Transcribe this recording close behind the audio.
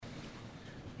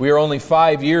We are only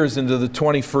 5 years into the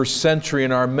 21st century,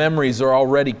 and our memories are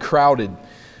already crowded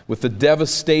with the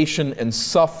devastation and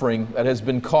suffering that has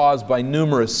been caused by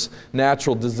numerous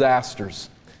natural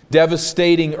disasters.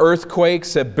 Devastating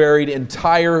earthquakes have buried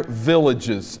entire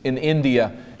villages in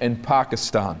India and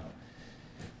Pakistan.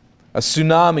 A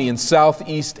tsunami in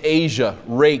Southeast Asia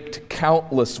raked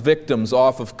countless victims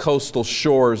off of coastal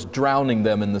shores, drowning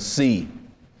them in the sea.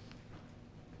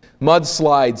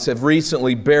 Mudslides have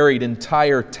recently buried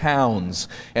entire towns,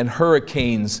 and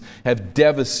hurricanes have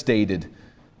devastated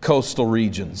coastal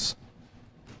regions.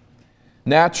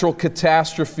 Natural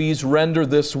catastrophes render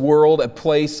this world a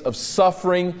place of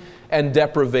suffering and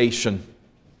deprivation.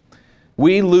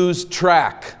 We lose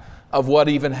track of what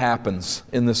even happens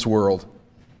in this world.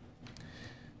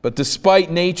 But despite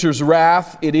nature's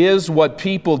wrath, it is what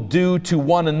people do to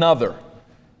one another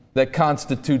that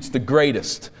constitutes the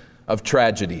greatest of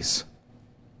tragedies.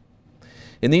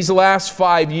 In these last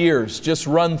 5 years, just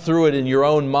run through it in your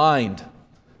own mind.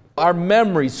 Our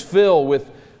memories fill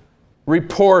with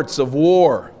reports of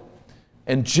war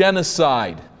and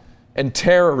genocide and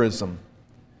terrorism,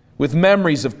 with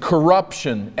memories of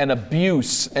corruption and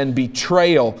abuse and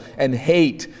betrayal and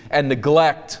hate and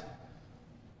neglect.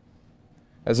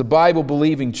 As a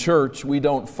Bible-believing church, we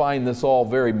don't find this all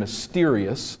very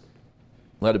mysterious,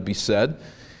 let it be said.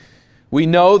 We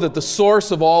know that the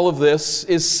source of all of this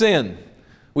is sin.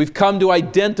 We've come to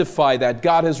identify that.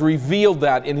 God has revealed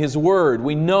that in His Word.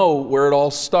 We know where it all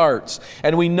starts.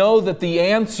 And we know that the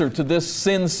answer to this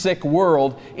sin-sick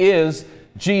world is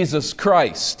Jesus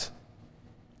Christ.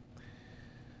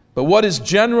 But what is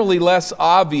generally less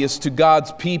obvious to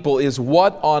God's people is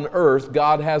what on earth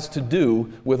God has to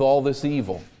do with all this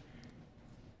evil.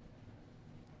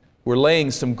 We're laying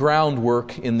some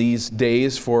groundwork in these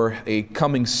days for a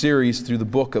coming series through the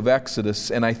book of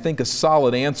Exodus, and I think a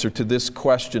solid answer to this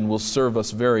question will serve us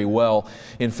very well.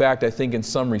 In fact, I think in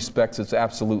some respects it's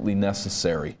absolutely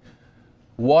necessary.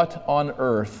 What on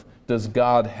earth does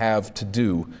God have to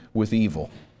do with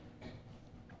evil?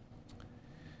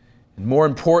 And more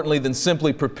importantly than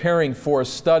simply preparing for a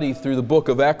study through the book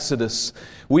of Exodus,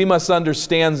 we must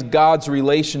understand God's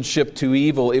relationship to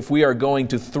evil if we are going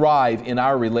to thrive in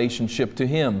our relationship to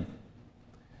Him.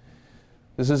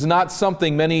 This is not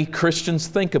something many Christians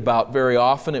think about very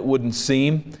often, it wouldn't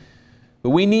seem. But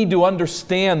we need to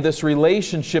understand this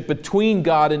relationship between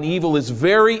God and evil is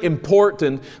very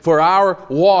important for our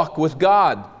walk with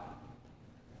God.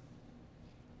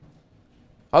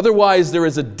 Otherwise, there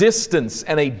is a distance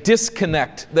and a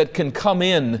disconnect that can come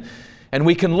in, and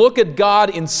we can look at God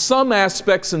in some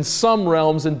aspects and some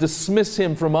realms and dismiss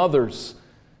Him from others.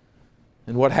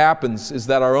 And what happens is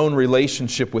that our own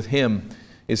relationship with Him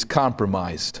is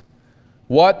compromised.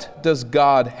 What does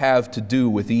God have to do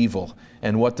with evil,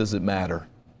 and what does it matter?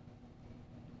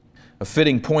 A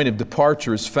fitting point of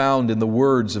departure is found in the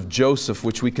words of Joseph,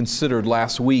 which we considered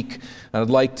last week. And I'd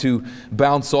like to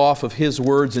bounce off of his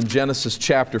words in Genesis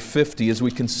chapter 50 as we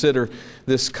consider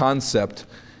this concept.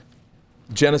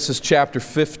 Genesis chapter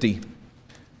 50.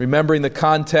 Remembering the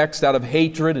context, out of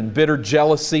hatred and bitter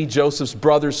jealousy, Joseph's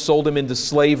brothers sold him into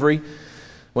slavery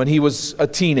when he was a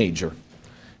teenager.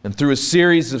 And through a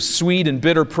series of sweet and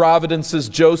bitter providences,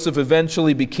 Joseph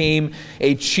eventually became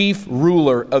a chief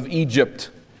ruler of Egypt.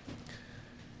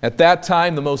 At that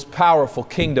time, the most powerful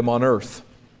kingdom on earth.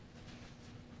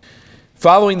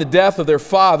 Following the death of their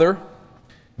father,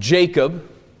 Jacob,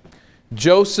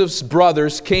 Joseph's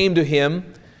brothers came to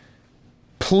him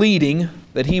pleading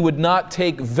that he would not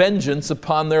take vengeance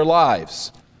upon their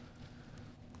lives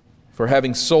for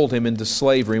having sold him into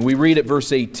slavery. And we read at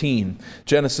verse 18,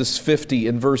 Genesis 50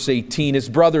 and verse 18, his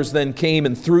brothers then came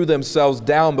and threw themselves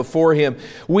down before him.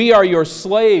 "We are your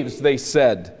slaves," they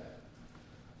said.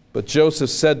 But Joseph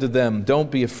said to them,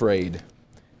 "Don't be afraid.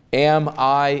 Am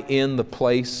I in the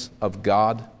place of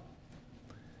God?"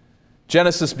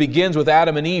 Genesis begins with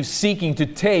Adam and Eve seeking to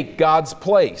take God's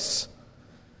place.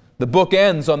 The book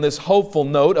ends on this hopeful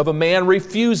note of a man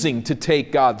refusing to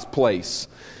take God's place.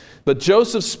 But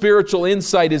Joseph's spiritual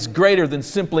insight is greater than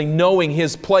simply knowing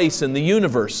his place in the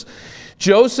universe.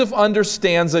 Joseph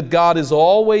understands that God is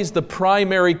always the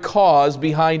primary cause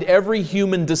behind every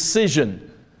human decision.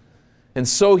 And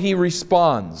so he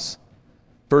responds,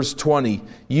 verse 20,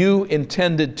 "You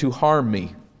intended to harm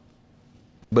me,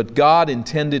 but God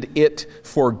intended it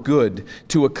for good,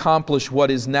 to accomplish what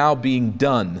is now being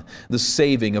done, the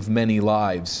saving of many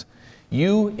lives."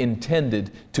 You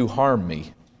intended to harm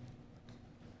me.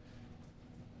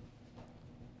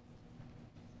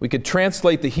 We could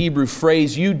translate the Hebrew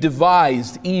phrase, "You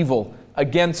devised evil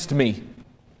against me."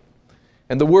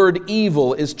 And the word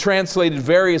evil is translated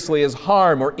variously as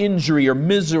harm or injury or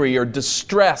misery or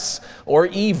distress or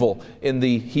evil in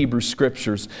the Hebrew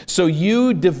Scriptures. So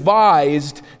you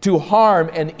devised to harm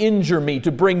and injure me,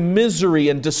 to bring misery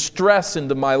and distress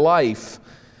into my life.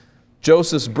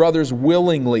 Joseph's brothers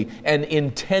willingly and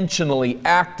intentionally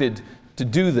acted to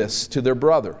do this to their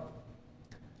brother.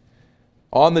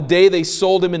 On the day they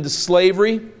sold him into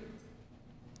slavery,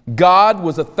 God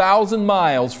was 1,000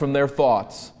 miles from their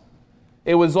thoughts.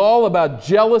 It was all about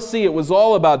jealousy, it was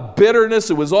all about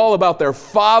bitterness, it was all about their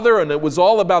father, and it was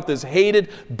all about this hated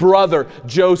brother,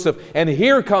 Joseph. And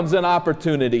here comes an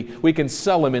opportunity. We can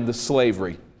sell him into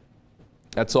slavery.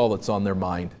 That's all that's on their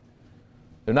mind.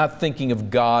 They're not thinking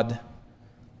of God,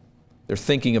 they're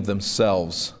thinking of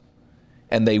themselves.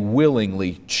 And they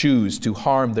willingly choose to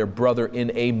harm their brother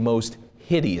in a most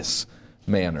hideous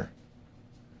manner.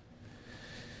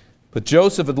 But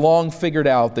Joseph had long figured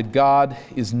out that God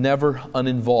is never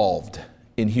uninvolved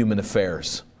in human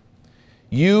affairs.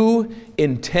 You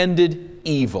intended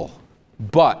evil,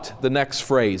 but, the next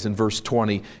phrase in verse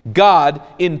 20, God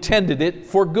intended it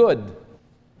for good.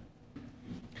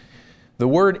 The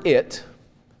word "it"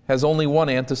 has only one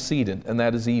antecedent, and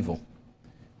that is evil.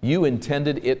 You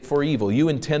intended it for evil. You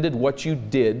intended what you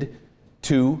did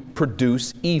to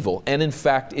produce evil. And in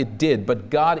fact, it did.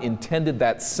 But God intended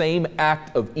that same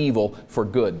act of evil for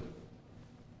good.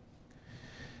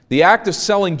 The act of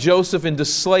selling Joseph into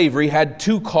slavery had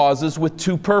two causes with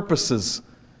two purposes.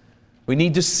 We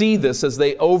need to see this as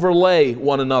they overlay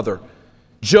one another.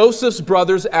 Joseph's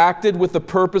brothers acted with the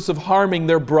purpose of harming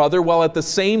their brother, while at the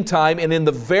same time, and in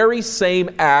the very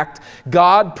same act,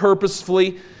 God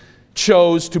purposefully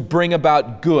chose to bring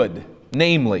about good,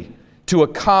 namely, to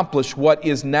accomplish what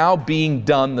is now being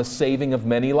done, the saving of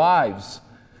many lives.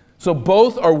 So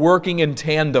both are working in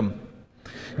tandem.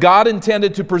 God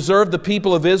intended to preserve the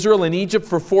people of Israel in Egypt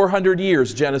for 400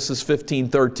 years, Genesis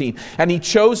 15:13. And He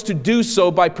chose to do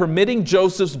so by permitting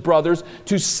Joseph's brothers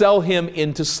to sell him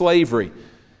into slavery.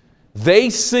 They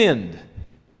sinned,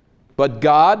 but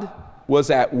God was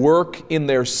at work in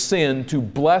their sin to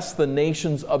bless the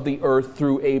nations of the earth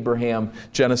through Abraham,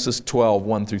 Genesis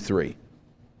 12:1-3.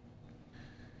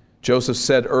 Joseph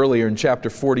said earlier in chapter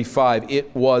 45,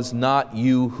 "It was not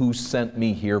you who sent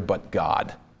me here, but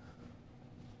God."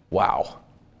 Wow.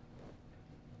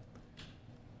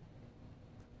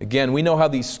 Again, we know how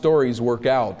these stories work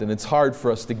out, and it's hard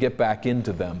for us to get back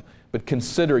into them. But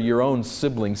consider your own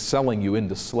siblings selling you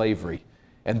into slavery,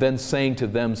 and then saying to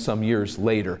them some years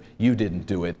later, "You didn't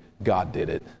do it, God did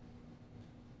it."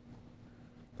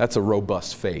 That's a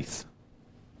robust faith.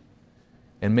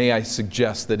 And may I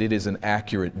suggest that it is an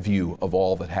accurate view of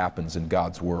all that happens in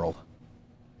God's world.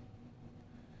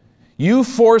 You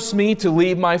force me to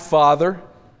leave my father.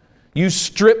 You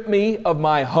strip me of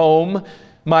my home,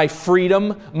 my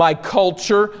freedom, my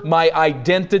culture, my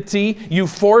identity. You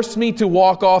force me to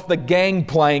walk off the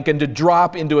gangplank and to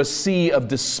drop into a sea of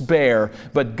despair.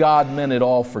 But God meant it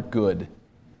all for good.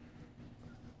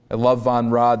 I love Von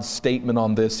Rod's statement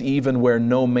on this. Even where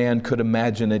no man could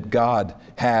imagine it, God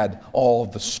had all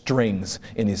the strings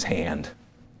in His hand.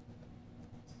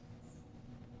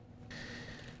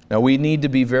 Now we need to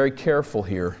be very careful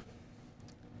here.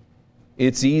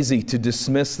 It's easy to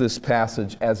dismiss this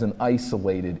passage as an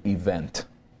isolated event.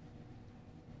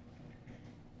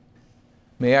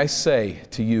 May I say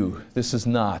to you, this is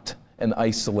not an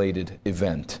isolated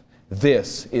event.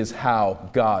 This is how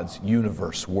God's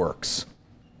universe works.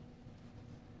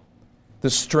 The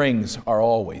strings are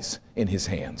always in His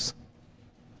hands.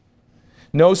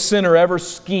 No sinner ever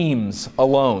schemes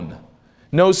alone.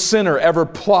 No sinner ever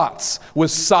plots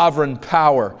with sovereign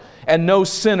power. And no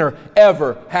sinner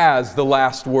ever has the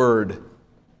last word.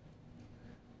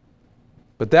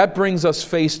 But that brings us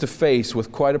face to face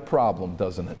with quite a problem,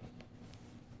 doesn't it?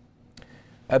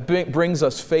 That brings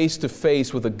us face to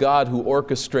face with a God who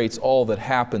orchestrates all that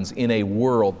happens in a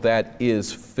world that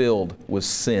is filled with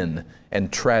sin and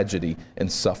tragedy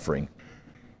and suffering.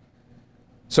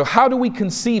 So how do we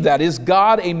conceive that? Is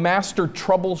God a master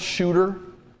troubleshooter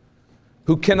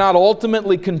who cannot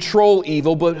ultimately control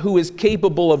evil, but who is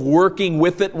capable of working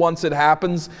with it once it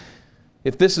happens?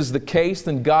 If this is the case,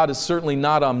 then God is certainly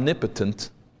not omnipotent.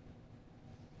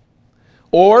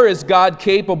 Or is God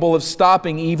capable of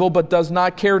stopping evil but does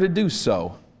not care to do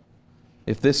so?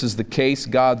 If this is the case,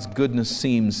 God's goodness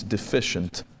seems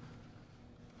deficient.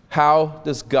 How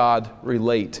does God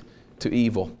relate to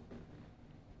evil?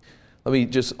 Let me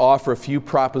just offer a few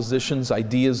propositions,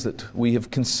 ideas that we have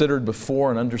considered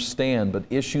before and understand, but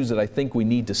issues that I think we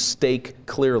need to stake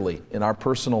clearly in our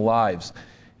personal lives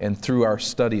and through our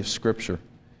study of Scripture.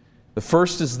 The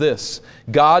first is this: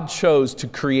 God chose to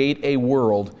create a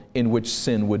world in which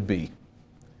sin would be.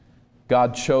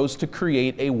 God chose to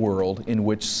create a world in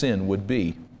which sin would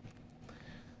be.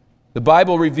 The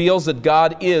Bible reveals that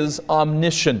God is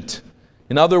omniscient.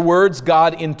 In other words,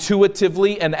 God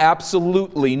intuitively and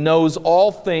absolutely knows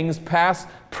all things, past,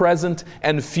 present,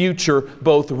 and future,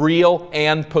 both real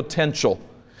and potential.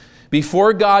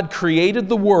 Before God created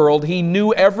the world, He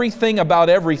knew everything about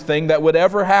everything that would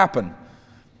ever happen,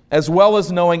 as well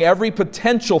as knowing every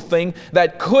potential thing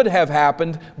that could have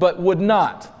happened but would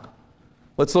not.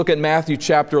 Let's look at Matthew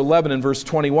chapter 11 and verse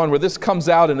 21, where this comes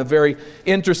out in a very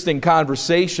interesting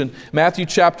conversation. Matthew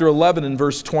chapter 11 and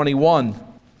verse 21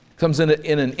 comes in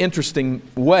an interesting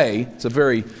way. It's a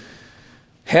very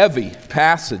heavy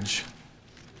passage,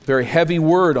 very heavy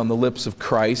word on the lips of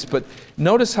Christ, but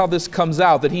notice how this comes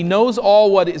out, that He knows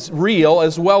all what is real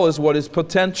as well as what is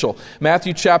potential.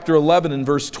 Matthew chapter 11 and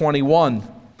verse 21.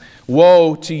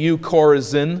 Woe to you,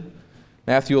 Chorazin.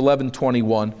 Matthew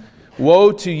 11:21.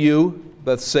 Woe to you,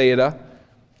 Bethsaida,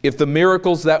 if the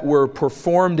miracles that were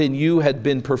performed in you had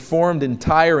been performed in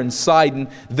Tyre and Sidon,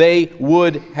 they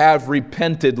would have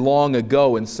repented long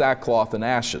ago in sackcloth and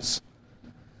ashes.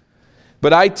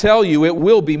 But I tell you, it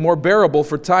will be more bearable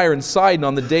for Tyre and Sidon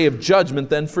on the day of judgment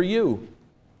than for you.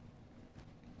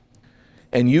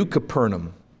 And you,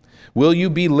 Capernaum, will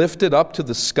you be lifted up to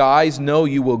the skies? No,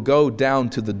 you will go down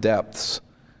to the depths.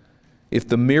 If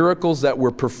the miracles that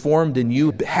were performed in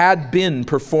you had been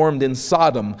performed in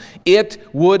Sodom, it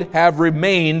would have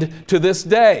remained to this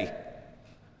day.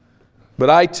 But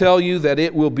I tell you that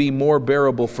it will be more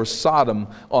bearable for Sodom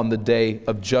on the day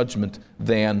of judgment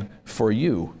than for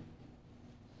you.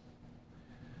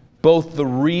 Both the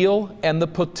real and the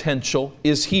potential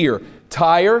is here.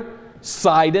 Tyre,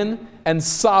 Sidon, and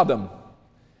Sodom,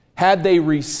 had they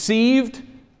received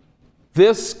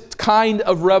this kind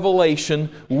of revelation,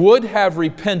 would have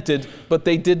repented, but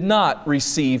they did not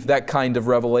receive that kind of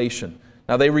revelation.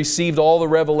 Now, they received all the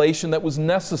revelation that was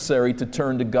necessary to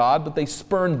turn to God, but they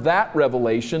spurned that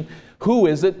revelation. Who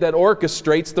is it that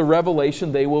orchestrates the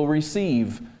revelation they will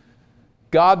receive?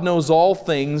 God knows all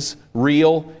things,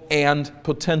 real and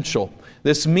potential.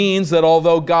 This means that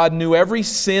although God knew every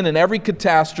sin and every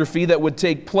catastrophe that would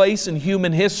take place in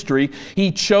human history,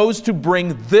 He chose to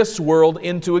bring this world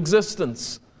into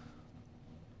existence.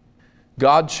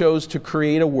 God chose to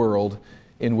create a world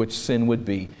in which sin would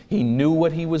be. He knew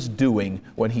what He was doing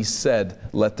when He said,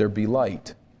 "Let there be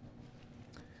light."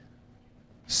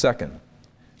 Second,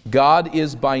 God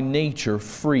is by nature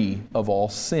free of all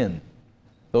sin.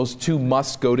 Those two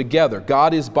must go together.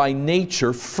 God is by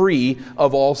nature free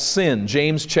of all sin.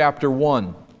 James chapter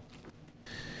 1.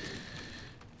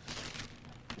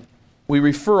 We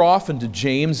refer often to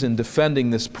James in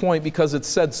defending this point because it's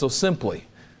said so simply.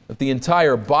 That the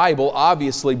entire Bible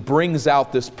obviously brings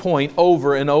out this point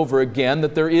over and over again,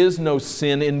 that there is no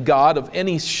sin in God of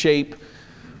any shape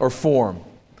or form.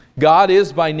 God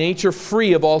is by nature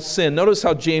free of all sin. Notice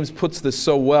how James puts this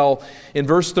so well in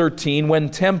verse 13. When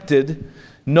tempted,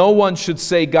 no one should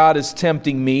say, "God is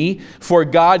tempting me," for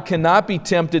God cannot be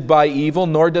tempted by evil,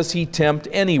 nor does He tempt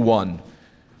anyone.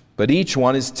 But each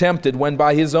one is tempted when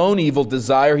by his own evil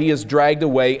desire he is dragged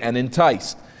away and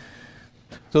enticed.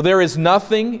 So there is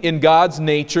nothing in God's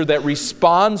nature that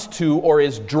responds to or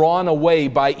is drawn away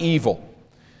by evil.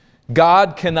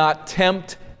 God cannot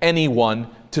tempt anyone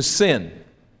to sin.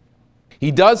 He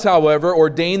does, however,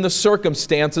 ordain the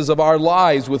circumstances of our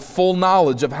lives with full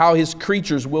knowledge of how His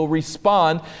creatures will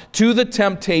respond to the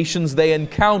temptations they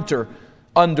encounter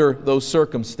under those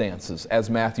circumstances,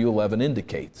 as Matthew 11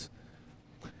 indicates.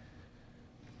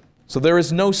 So there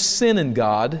is no sin in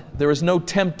God, there is no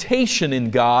temptation in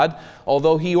God,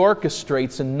 although He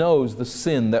orchestrates and knows the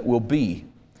sin that will be.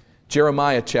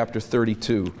 Jeremiah chapter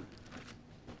 32.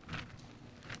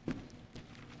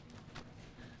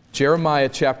 Jeremiah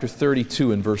chapter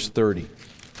 32 and verse 30.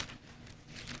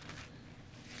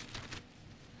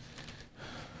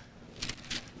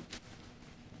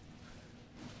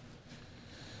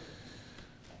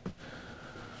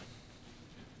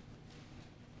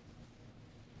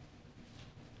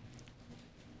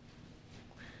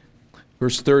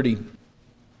 Verse 30, the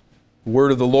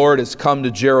word of the Lord has come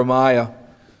to Jeremiah.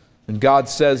 And God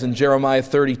says in Jeremiah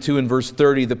 32 and verse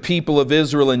 30, "The people of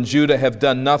Israel and Judah have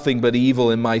done nothing but evil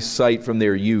in my sight from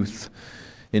their youth.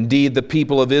 Indeed, the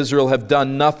people of Israel have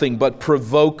done nothing but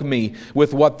provoke me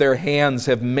with what their hands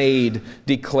have made,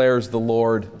 declares the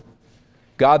Lord."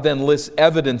 God then lists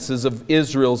evidences of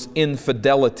Israel's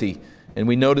infidelity. And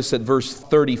we notice at verse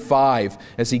 35,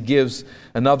 as He gives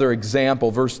another example,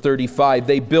 verse 35,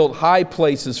 "They built high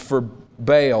places for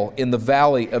Baal in the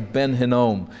valley of Ben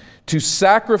Hinnom. to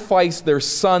sacrifice their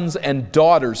sons and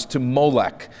daughters to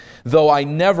Molech, though I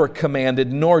never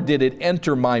commanded, nor did it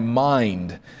enter my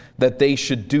mind that they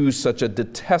should do such a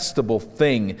detestable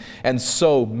thing and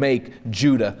so make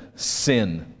Judah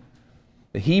sin.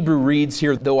 The Hebrew reads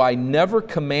here, though I never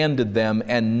commanded them,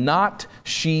 and not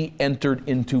she entered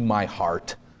into my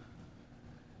heart.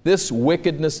 This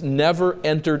wickedness never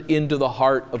entered into the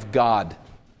heart of God.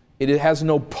 It has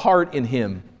no part in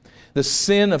Him. The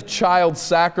sin of child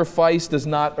sacrifice does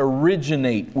not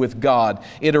originate with God.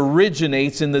 It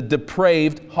originates in the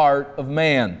depraved heart of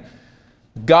man.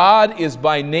 God is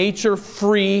by nature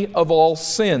free of all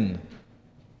sin.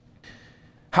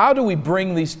 How do we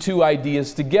bring these two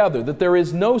ideas together? That there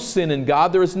is no sin in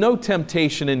God, there is no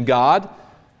temptation in God.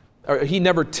 He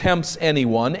never tempts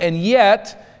anyone, and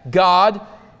yet God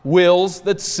wills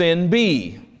that sin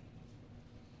be.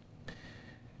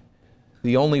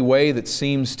 The only way that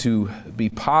seems to be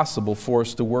possible for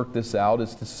us to work this out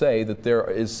is to say that there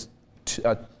is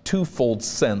a twofold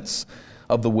sense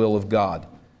of the will of God.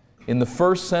 In the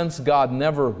first sense, God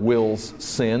never wills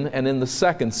sin, and in the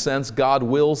second sense, God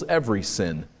wills every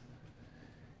sin.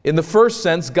 In the first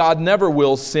sense, God never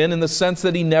wills sin in the sense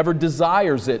that He never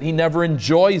desires it. He never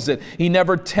enjoys it. He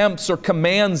never tempts or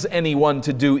commands anyone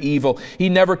to do evil. He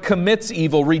never commits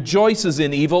evil, rejoices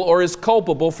in evil, or is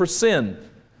culpable for sin.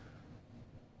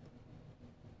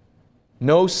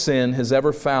 No sin has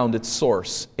ever found its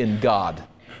source in God.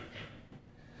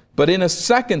 But in a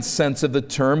second sense of the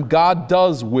term, God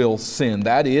does will sin.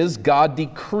 That is, God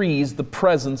decrees the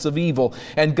presence of evil,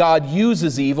 and God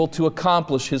uses evil to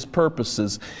accomplish His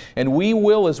purposes. And we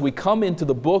will, as we come into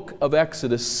the book of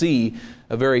Exodus, see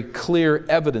a very clear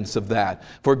evidence of that.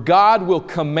 For God will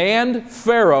command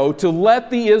Pharaoh to let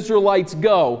the Israelites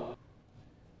go,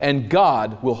 and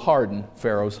God will harden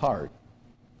Pharaoh's heart.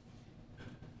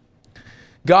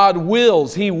 God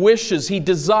wills, He wishes, He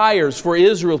desires for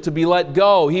Israel to be let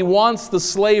go. He wants the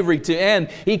slavery to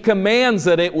end. He commands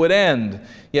that it would end.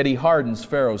 Yet He hardens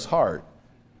Pharaoh's heart,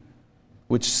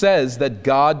 which says that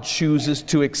God chooses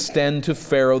to extend to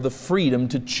Pharaoh the freedom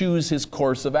to choose his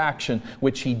course of action,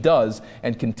 which he does,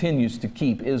 and continues to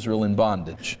keep Israel in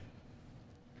bondage.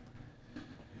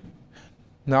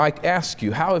 Now I ask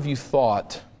you, how have you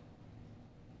thought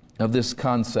of this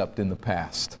concept in the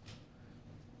past?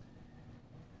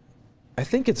 I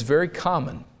think it's very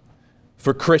common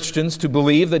for Christians to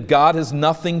believe that God has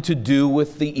nothing to do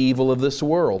with the evil of this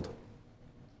world.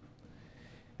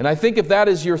 And I think if that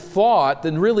is your thought,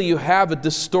 then really you have a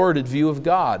distorted view of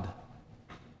God.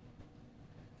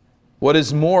 What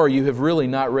is more, you have really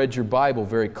not read your Bible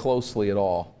very closely at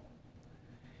all.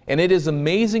 And it is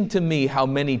amazing to me how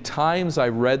many times I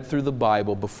read through the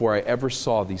Bible before I ever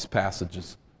saw these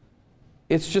passages.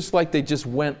 It's just like they just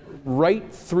went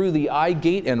right through the eye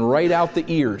gate and right out the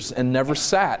ears and never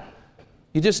sat.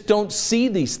 You just don't see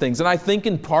these things. And I think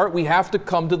in part we have to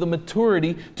come to the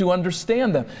maturity to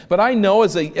understand them. But I know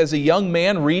as a young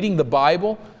man reading the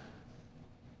Bible,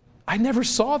 I never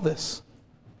saw this.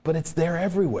 But it's there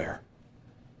everywhere.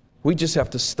 We just have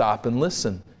to stop and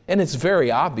listen. And it's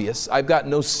very obvious. I've got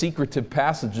no secretive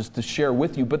passages to share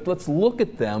with you, but let's look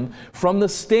at them from the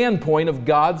standpoint of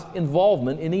God's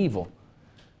involvement in evil.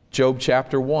 Job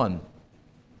chapter 1.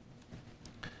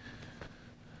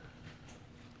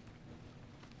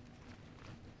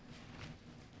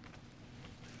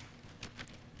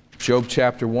 Job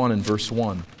chapter 1 and verse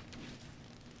 1.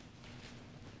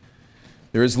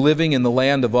 There is living in the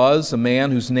land of Uz a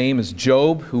man whose name is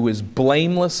Job, who is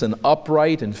blameless and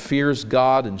upright and fears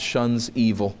God and shuns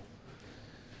evil.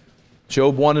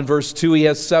 Job 1 and verse 2, he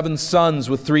has 7 sons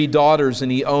with 3 daughters,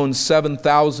 and he owns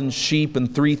 7,000 sheep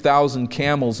and 3,000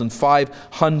 camels and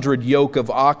 500 yoke of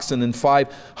oxen and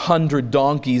 500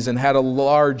 donkeys, and had a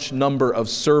large number of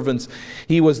servants.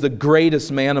 He was the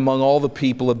greatest man among all the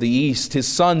people of the East. His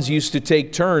sons used to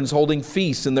take turns holding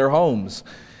feasts in their homes,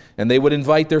 and they would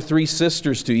invite their 3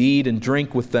 sisters to eat and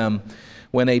drink with them.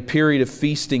 When a period of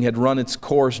feasting had run its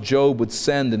course, Job would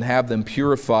send and have them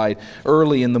purified.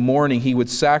 Early in the morning, he would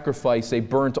sacrifice a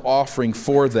burnt offering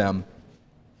for them,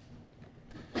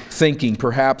 thinking,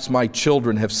 perhaps my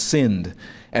children have sinned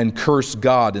and cursed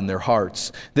God in their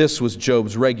hearts. This was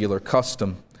Job's regular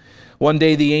custom. One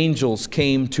day the angels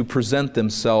came to present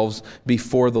themselves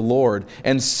before the Lord,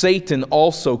 and Satan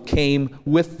also came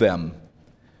with them.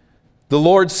 The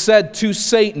Lord said to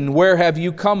Satan, "Where have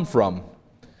you come from?"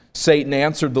 Satan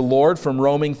answered the Lord, "From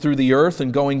roaming through the earth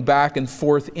and going back and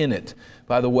forth in it."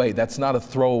 By the way, that's not a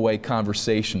throwaway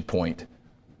conversation point.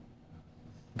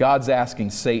 God's asking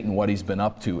Satan what he's been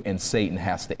up to, and Satan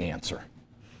has to answer.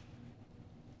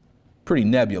 Pretty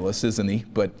nebulous, isn't he?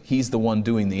 But he's the one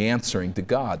doing the answering to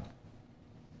God.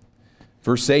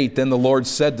 Verse 8, then the Lord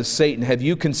said to Satan, have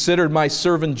you considered my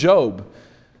servant Job?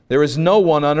 There is no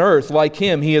one on earth like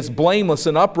him. He is blameless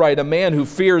and upright, a man who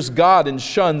fears God and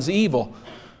shuns evil.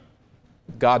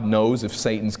 God knows if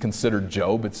Satan's considered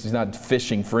Job. He's not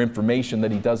fishing for information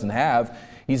that he doesn't have.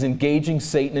 He's engaging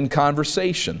Satan in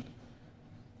conversation.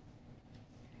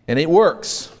 And it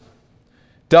works.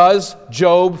 Does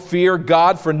Job fear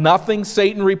God for nothing?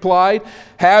 Satan replied.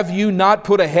 Have you not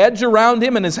put a hedge around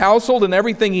him and his household and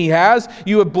everything he has?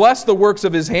 You have blessed the works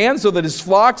of his hands so that his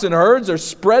flocks and herds are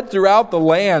spread throughout the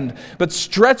land. But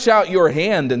stretch out your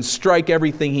hand and strike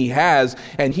everything he has,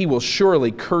 and he will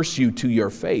surely curse you to your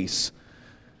face.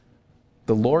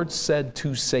 The Lord said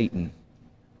to Satan,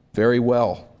 very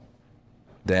well,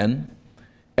 then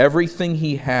everything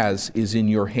he has is in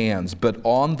your hands, but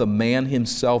on the man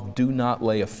himself do not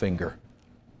lay a finger.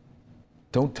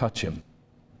 Don't touch him.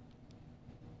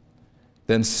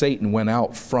 Then Satan went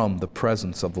out from the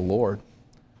presence of the Lord.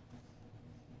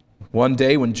 One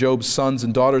day when Job's sons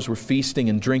and daughters were feasting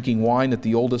and drinking wine at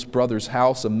the oldest brother's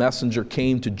house, a messenger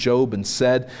came to Job and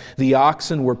said, the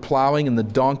oxen were plowing and the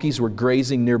donkeys were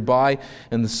grazing nearby,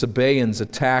 and the Sabaeans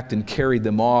attacked and carried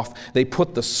them off. They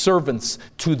put the servants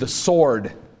to the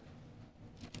sword.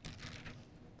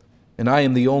 And I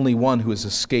am the only one who has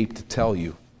escaped to tell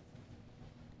you.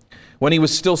 When he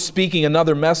was still speaking,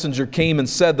 another messenger came and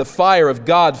said, the fire of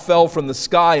God fell from the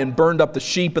sky and burned up the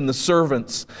sheep and the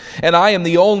servants. And I am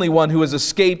the only one who has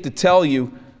escaped to tell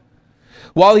you.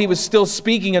 While he was still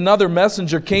speaking, another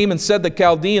messenger came and said, the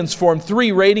Chaldeans formed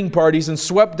 3 raiding parties and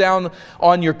swept down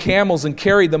on your camels and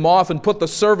carried them off and put the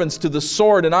servants to the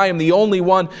sword. And I am the only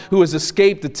one who has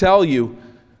escaped to tell you.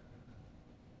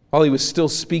 While he was still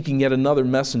speaking, yet another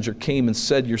messenger came and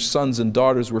said, your sons and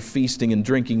daughters were feasting and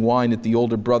drinking wine at the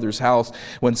older brother's house,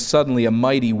 when suddenly a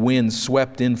mighty wind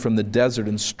swept in from the desert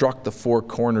and struck the 4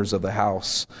 corners of the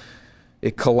house.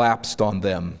 It collapsed on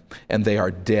them, and they are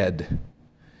dead.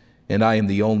 And I am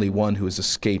the only one who has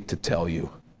escaped to tell you.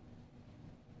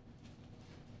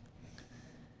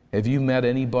 Have you met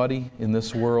anybody in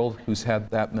this world who's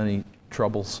had that many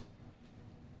troubles?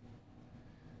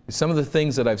 Some of the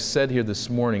things that I've said here this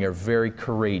morning are very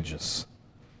courageous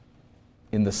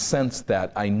in the sense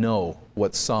that I know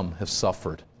what some have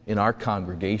suffered in our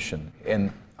congregation,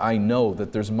 and I know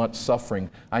that there's much suffering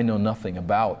I know nothing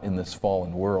about in this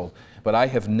fallen world, but I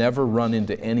have never run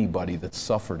into anybody that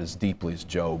suffered as deeply as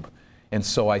Job. And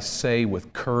so I say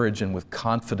with courage and with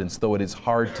confidence, though it is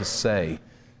hard to say,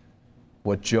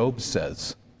 what Job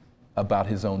says about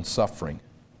his own suffering.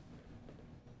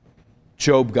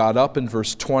 Job got up in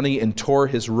verse 20 and tore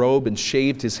his robe and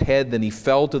shaved his head. Then he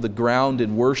fell to the ground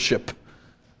in worship.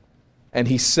 And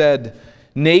he said,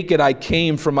 naked I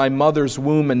came from my mother's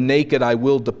womb, and naked I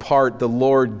will depart. The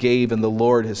Lord gave, and the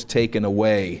Lord has taken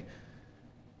away.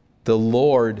 The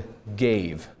Lord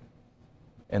gave,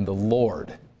 and the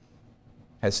Lord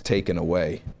has taken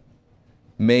away.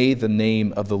 May the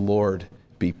name of the Lord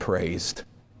be praised.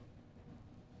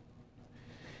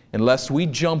 Unless we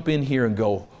jump in here and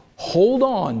go, hold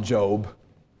on, Job.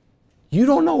 You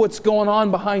don't know what's going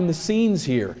on behind the scenes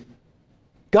here.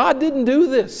 God didn't do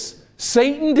this.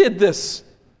 Satan did this.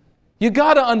 You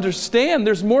got to understand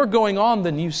there's more going on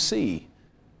than you see.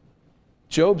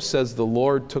 Job says the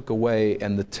Lord took away,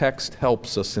 and the text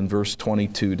helps us in verse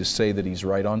 22 to say that he's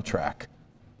right on track.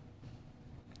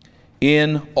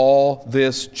 In all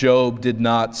this, Job did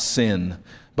not sin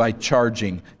by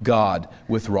charging God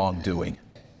with wrongdoing.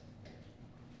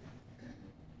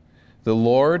 The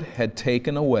Lord had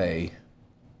taken away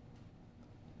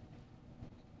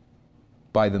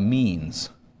by the means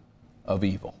of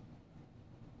evil.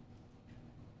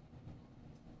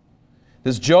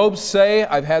 Does Job say,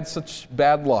 I've had such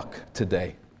bad luck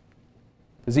today?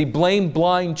 Does he blame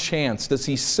blind chance? Does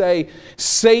he say,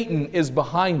 Satan is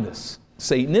behind this?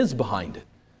 Satan is behind it.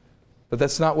 But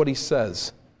that's not what he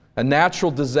says. A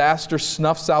natural disaster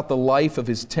snuffs out the life of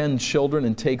his 10 children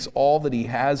and takes all that he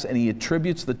has, and he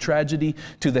attributes the tragedy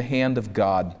to the hand of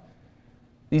God.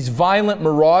 These violent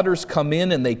marauders come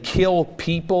in and they kill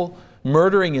people,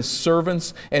 murdering his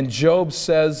servants, and Job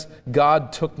says,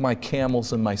 God took my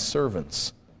camels and my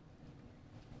servants.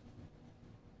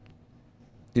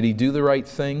 Did he do the right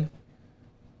thing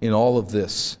in all of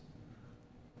this?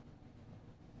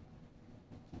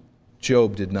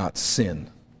 Job did not sin.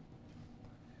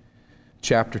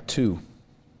 Chapter 2.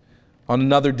 On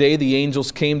another day, the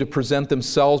angels came to present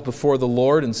themselves before the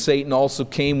Lord, and Satan also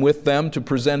came with them to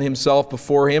present himself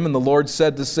before him. And the Lord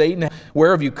said to Satan, where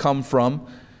have you come from?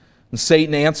 And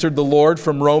Satan answered the Lord,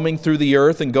 from roaming through the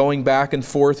earth and going back and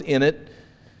forth in it.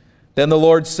 Then the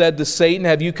Lord said to Satan,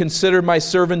 have you considered my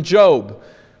servant Job?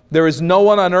 There is no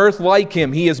one on earth like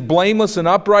him. He is blameless and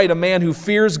upright, a man who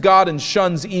fears God and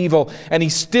shuns evil, and he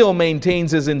still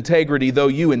maintains his integrity, though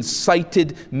you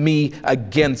incited me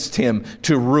against him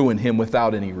to ruin him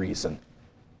without any reason."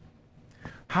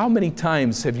 How many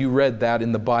times have you read that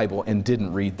in the Bible and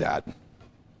didn't read that?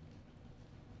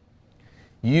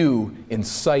 You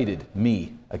incited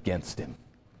me against him.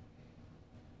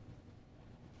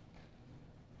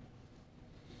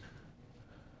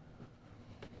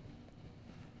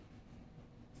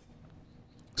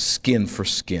 Skin for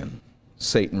skin,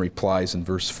 Satan replies in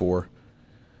verse 4.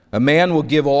 "A man will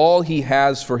give all he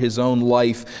has for his own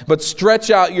life, but stretch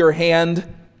out your hand."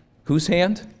 Whose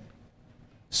hand?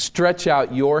 "Stretch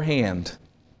out your hand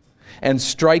and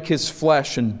strike his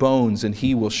flesh and bones, and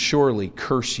he will surely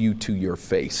curse you to your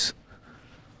face."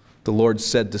 The Lord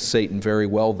said to Satan, "Very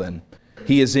well then,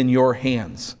 he is in your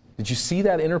hands." Did you see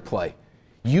that interplay?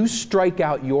 You strike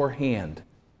out your hand,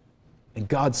 and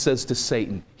God says to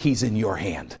Satan, "He's in your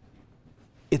hand."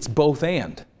 It's both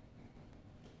and.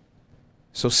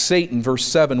 So Satan, verse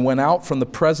 7, went out from the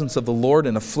presence of the Lord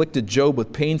and afflicted Job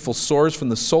with painful sores from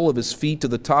the sole of his feet to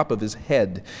the top of his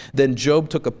head. Then Job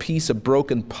took a piece of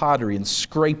broken pottery and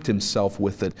scraped himself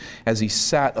with it as he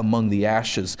sat among the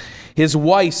ashes. His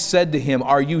wife said to him,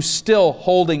 "Are you still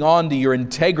holding on to your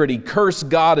integrity? Curse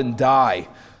God and die."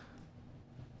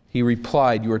 He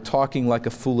replied, "You are talking like a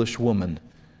foolish woman.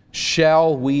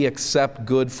 Shall we accept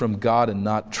good from God and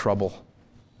not trouble?"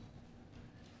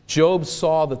 Job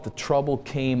saw that the trouble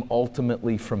came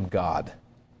ultimately from God.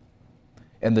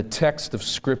 And the text of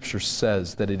Scripture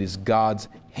says that it is God's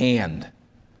hand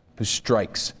who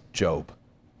strikes Job.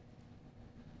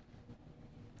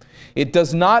 It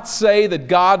does not say that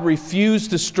God refused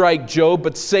to strike Job,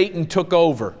 but Satan took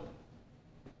over,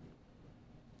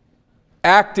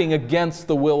 acting against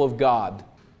the will of God.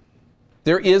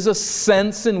 There is a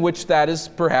sense in which that is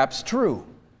perhaps true,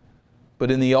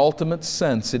 but in the ultimate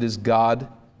sense, it is God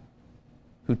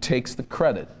who takes the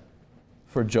credit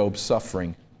for Job's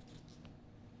suffering.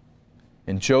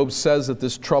 And Job says that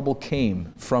this trouble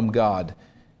came from God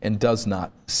and does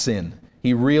not sin.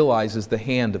 He realizes the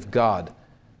hand of God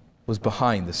was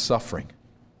behind the suffering.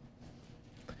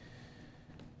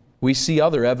 We see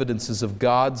other evidences of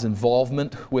God's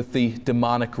involvement with the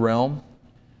demonic realm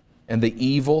and the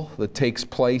evil that takes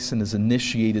place and is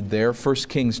initiated there. 1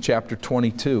 Kings chapter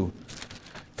 22.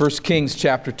 1 Kings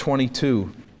chapter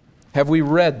 22. Have we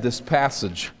read this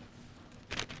passage?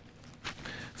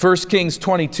 1 Kings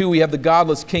 22, we have the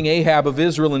godless King Ahab of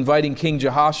Israel inviting King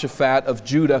Jehoshaphat of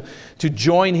Judah to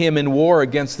join him in war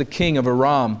against the king of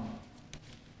Aram.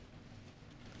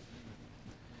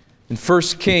 In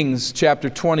 1 Kings chapter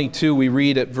 22, we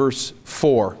read at verse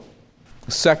 4,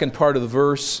 the second part of the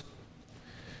verse.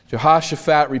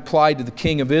 Jehoshaphat replied to the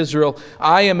king of Israel,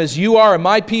 "I am as you are, and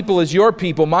my people as your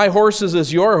people, my horses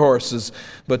as your horses."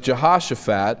 But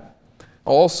Jehoshaphat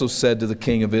also said to the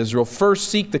king of Israel, "First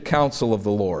seek the counsel of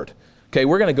the Lord." Okay,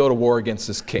 we're going to go to war against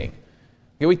this king.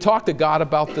 Can we talk to God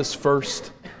about this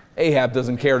first? Ahab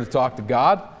doesn't care to talk to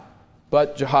God,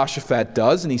 but Jehoshaphat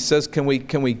does, and he says, can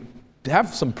we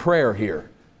have some prayer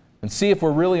here and see if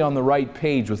we're really on the right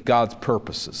page with God's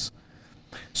purposes?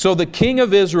 So the king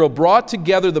of Israel brought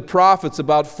together the prophets,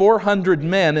 about 400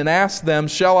 men, and asked them,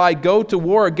 "Shall I go to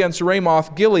war against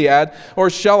Ramoth Gilead, or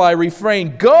shall I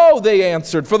refrain?" "Go," they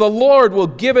answered, "for the Lord will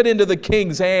give it into the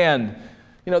king's hand."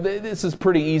 You know, this is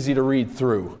pretty easy to read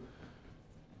through.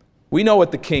 We know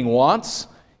what the king wants.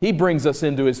 He brings us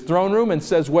into his throne room and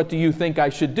says, "What do you think I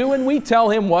should do?" And we tell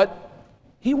him what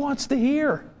he wants to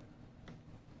hear.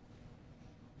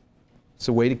 It's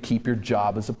a way to keep your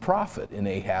job as a prophet in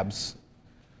Ahab's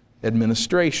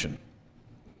administration.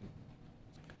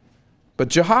 But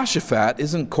Jehoshaphat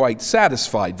isn't quite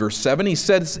satisfied. Verse 7, he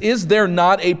says, "Is there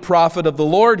not a prophet of the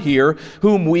Lord here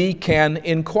whom we can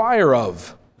inquire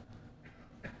of?"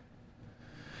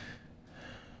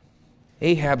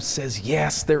 Ahab says,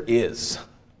 "Yes, there is."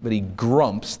 But he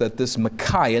grumps that this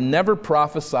Micaiah never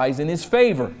prophesies in his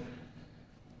favor.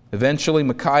 Eventually,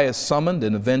 Micaiah is summoned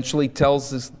and eventually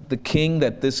tells the king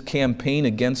that this campaign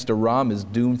against Aram is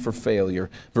doomed for failure.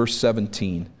 Verse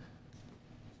 17.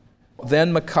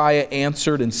 Then Micaiah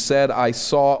answered and said, "I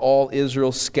saw all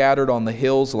Israel scattered on the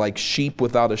hills like sheep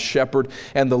without a shepherd,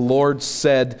 and the Lord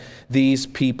said, 'These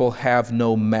people have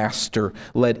no master.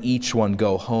 Let each one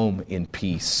go home in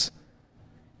peace.'"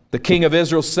 The king of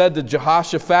Israel said to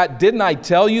Jehoshaphat, "Didn't I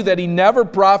tell you that he never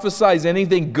prophesies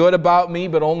anything good about me,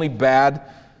 but only bad?"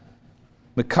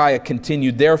 Micaiah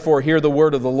continued, "Therefore hear the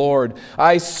word of the Lord.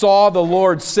 I saw the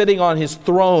Lord sitting on his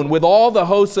throne with all the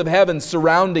hosts of heaven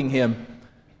surrounding him."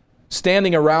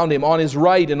 standing around him on his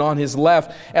right and on his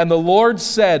left. And the Lord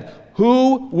said,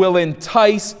 who will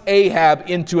entice Ahab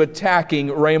into attacking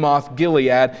Ramoth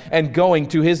Gilead and going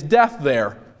to his death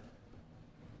there?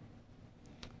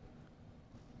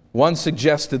 One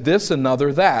suggested this,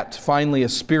 another that. Finally, a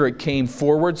spirit came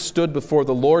forward, stood before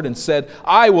the Lord, and said,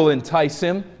 I will entice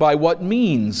him. By what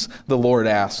means? The Lord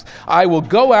asked. I will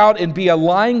go out and be a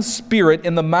lying spirit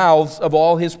in the mouths of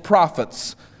all his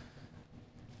prophets.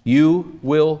 You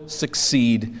will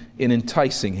succeed in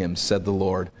enticing him, said the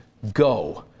Lord.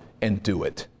 Go and do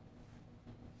it.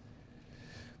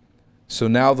 So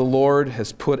now the Lord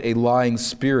has put a lying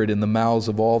spirit in the mouths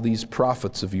of all these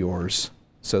prophets of yours,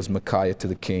 says Micaiah to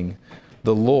the king.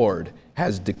 The Lord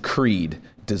has decreed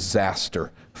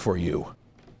disaster for you.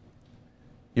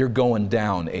 You're going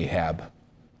down, Ahab.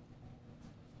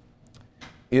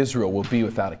 Israel will be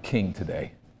without a king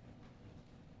today.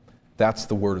 That's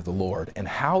the word of the Lord. And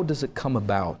how does it come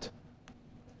about?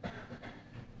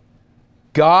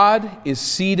 God is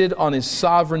seated on his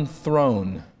sovereign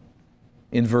throne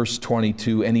in verse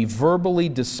 22, and he verbally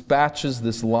dispatches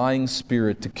this lying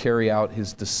spirit to carry out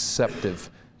his deceptive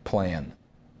plan.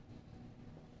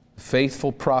 The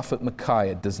faithful prophet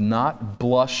Micaiah does not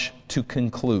blush to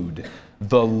conclude,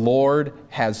 the Lord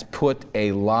has put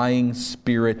a lying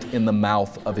spirit in the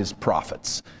mouth of his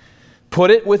prophets.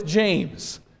 Put it with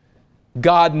James.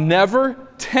 God never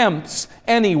tempts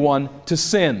anyone to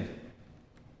sin.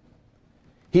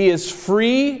 He is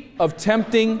free of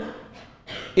tempting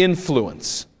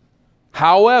influence.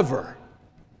 However,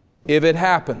 if it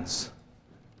happens,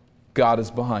 God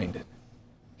is behind it.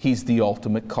 He's the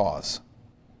ultimate cause.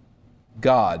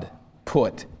 God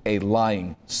put a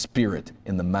lying spirit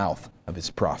in the mouth of his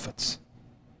prophets.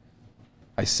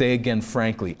 I say again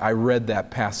frankly, I read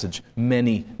that passage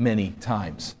many, many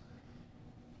times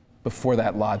before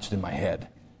that lodged in my head.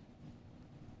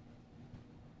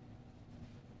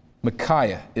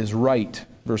 Micaiah is right,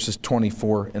 verses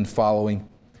 24 and following.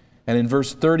 And in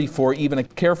verse 34, even a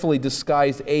carefully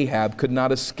disguised Ahab could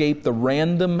not escape the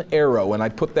random arrow, and I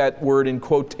put that word in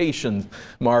quotation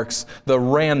marks, the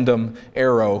random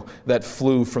arrow that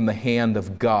flew from the hand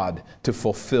of God to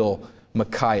fulfill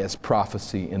Micaiah's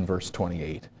prophecy in verse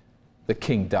 28. The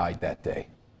king died that day.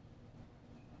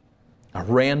 A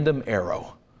random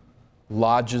arrow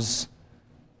lodges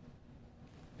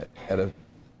at a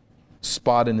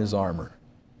spot in his armor,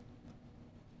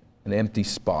 an empty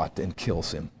spot, and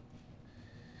kills him.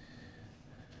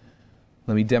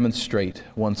 Let me demonstrate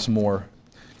once more.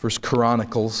 1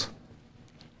 Chronicles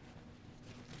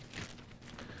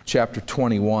chapter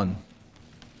 21.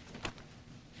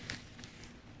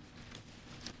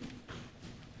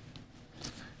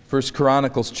 First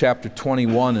Chronicles chapter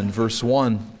 21 and verse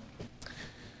 1.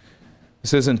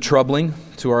 This isn't troubling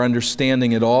to our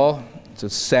understanding at all. It's a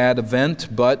sad event,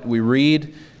 but we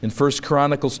read in 1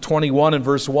 Chronicles 21 and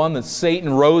verse 1 that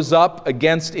Satan rose up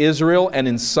against Israel and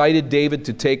incited David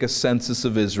to take a census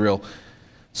of Israel.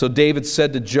 So David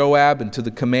said to Joab and to the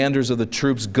commanders of the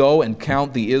troops, go and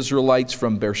count the Israelites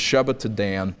from Beersheba to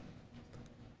Dan.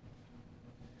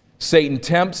 Satan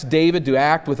tempts David to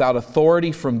act without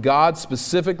authority from God.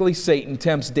 Specifically, Satan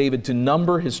tempts David to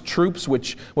number his troops,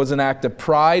 which was an act of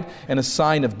pride and a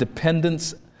sign of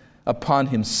dependence upon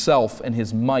himself and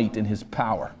his might and his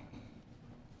power.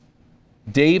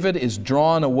 David is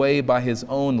drawn away by his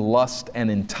own lust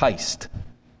and enticed.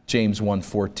 James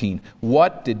 1:14.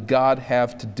 What did God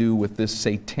have to do with this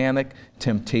satanic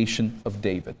temptation of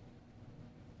David?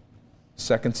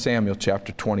 2 Samuel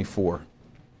chapter 24.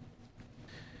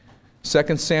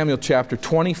 2 Samuel chapter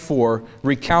 24,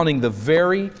 recounting the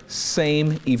very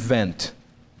same event.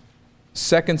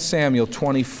 2 Samuel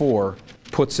 24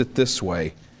 puts it this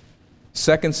way.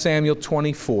 2 Samuel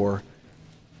 24,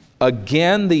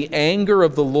 again the anger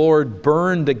of the Lord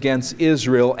burned against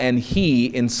Israel, and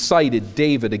he incited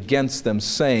David against them,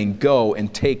 saying, go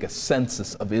and take a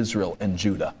census of Israel and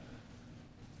Judah.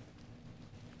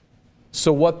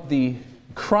 So what the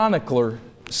chronicler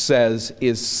says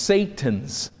is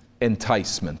Satan's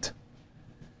enticement.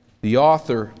 The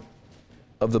author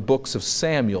of the books of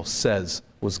Samuel says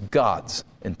was God's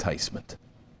enticement.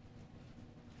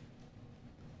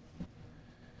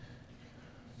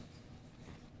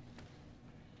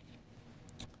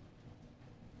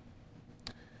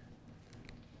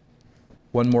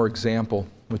 One more example,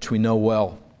 which we know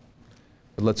well,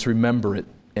 but let's remember it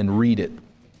and read it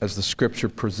as the Scripture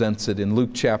presents it in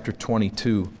Luke chapter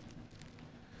 22.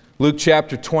 Luke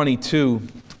chapter 22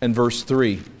 and verse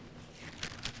 3.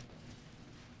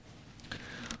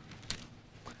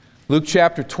 Luke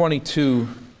chapter 22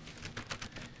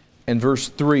 and verse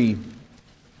 3.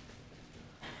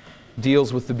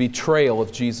 deals with the betrayal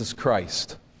of Jesus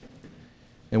Christ.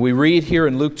 And we read here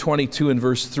in Luke 22 and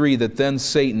verse 3 that then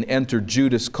Satan entered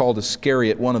Judas called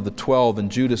Iscariot, one of the 12, and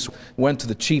Judas went to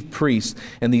the chief priests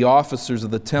and the officers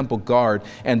of the temple guard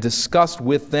and discussed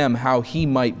with them how he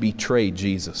might betray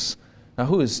Jesus. Now,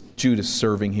 who is Judas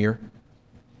serving here?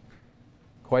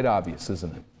 Quite obvious,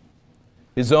 isn't it?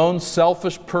 His own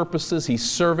selfish purposes, he's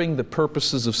serving the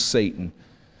purposes of Satan.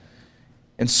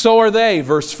 And so are they,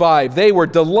 verse 5. They were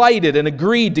delighted and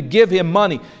agreed to give him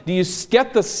money. Do you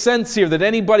get the sense here that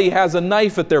anybody has a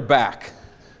knife at their back?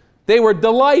 They were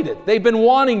delighted. They've been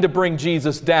wanting to bring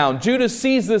Jesus down. Judas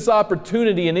sees this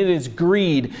opportunity, and in his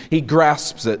greed, he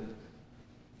grasps it.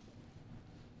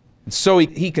 And so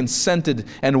he consented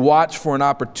and watched for an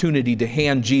opportunity to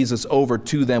hand Jesus over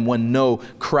to them when no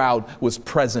crowd was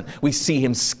present. We see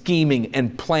him scheming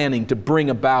and planning to bring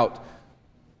about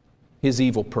his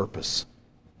evil purpose.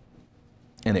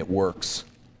 And it works.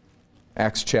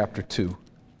 Acts chapter 2.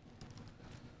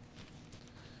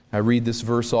 I read this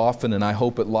verse often, and I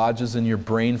hope it lodges in your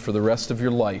brain for the rest of your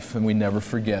life, and we never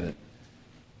forget it,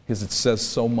 because it says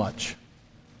so much.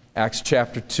 Acts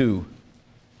chapter 2,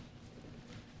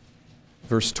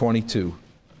 verse 22.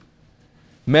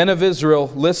 Men of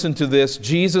Israel, listen to this.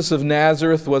 Jesus of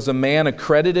Nazareth was a man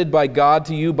accredited by God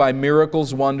to you by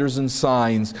miracles, wonders, and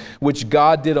signs, which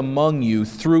God did among you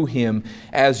through him,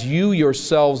 as you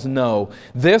yourselves know.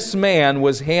 This man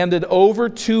was handed over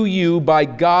to you by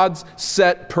God's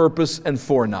set purpose and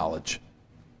foreknowledge.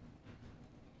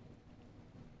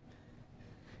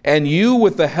 And you,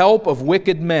 with the help of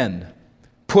wicked men,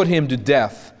 put him to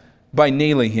death by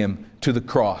nailing him to the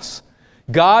cross.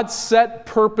 God's set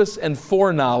purpose and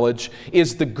foreknowledge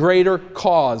is the greater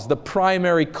cause, the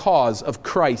primary cause of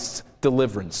Christ's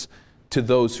deliverance to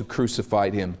those who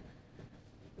crucified him.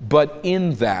 But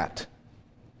in that,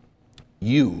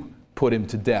 you put him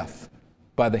to death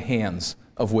by the hands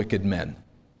of wicked men.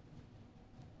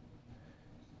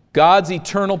 God's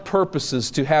eternal purposes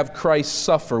to have Christ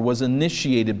suffer was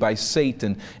initiated by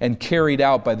Satan and carried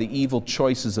out by the evil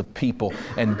choices of people,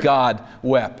 and God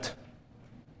wept.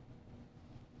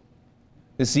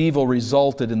 This evil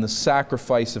resulted in the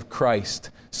sacrifice of Christ,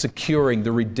 securing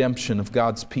the redemption of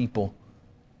God's people,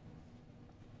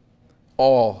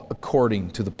 all according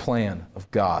to the plan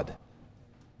of God.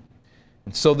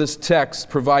 And so this text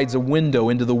provides a window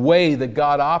into the way that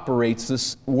God operates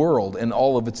this world and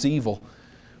all of its evil.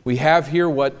 We have here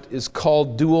what is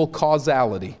called dual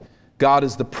causality. God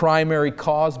is the primary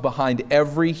cause behind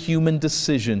every human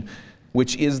decision,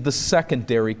 which is the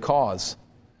secondary cause.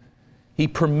 He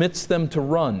permits them to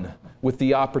run with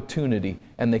the opportunity,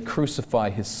 and they crucify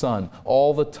His Son,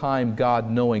 all the time God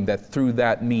knowing that through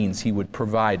that means He would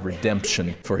provide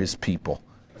redemption for His people.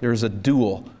 There's a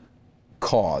dual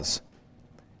cause.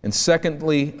 And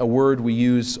secondly, a word we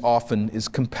use often is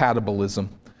compatibilism.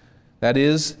 That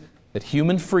is, that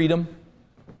human freedom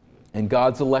and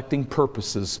God's electing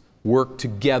purposes work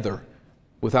together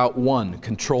without one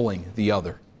controlling the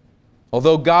other.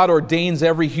 Although God ordains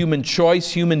every human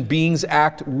choice, human beings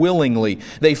act willingly.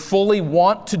 They fully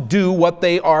want to do what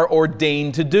they are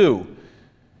ordained to do.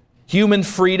 Human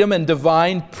freedom and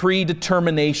divine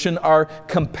predetermination are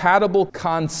compatible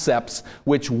concepts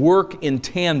which work in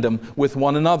tandem with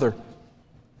one another.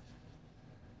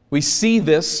 We see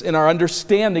this in our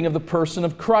understanding of the person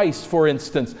of Christ, for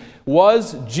instance.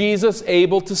 Was Jesus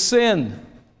able to sin?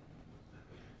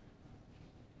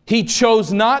 He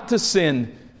chose not to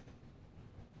sin.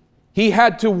 He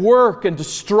had to work and to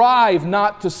strive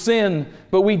not to sin,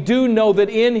 but we do know that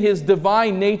in His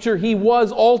divine nature, He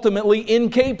was ultimately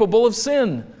incapable of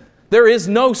sin. There is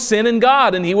no sin in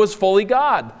God, and He was fully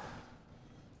God.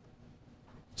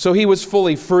 So He was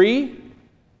fully free.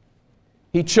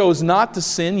 He chose not to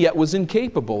sin, yet was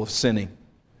incapable of sinning.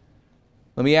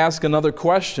 Let me ask another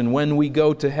question. When we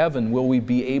go to heaven, will we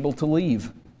be able to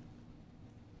leave?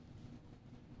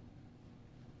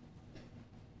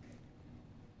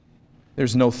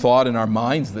 There's no thought in our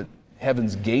minds that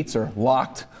heaven's gates are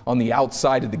locked on the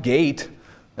outside of the gate,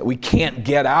 that we can't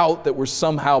get out, that we're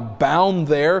somehow bound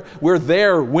there. We're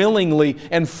there willingly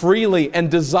and freely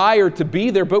and desire to be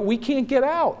there, but we can't get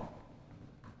out.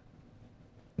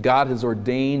 God has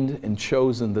ordained and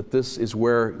chosen that this is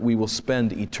where we will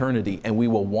spend eternity, and we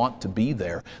will want to be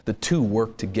there. The two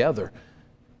work together: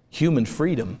 human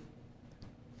freedom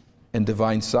and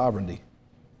divine sovereignty.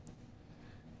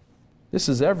 This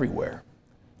is everywhere.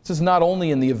 This is not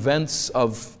only in the events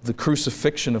of the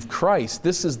crucifixion of Christ.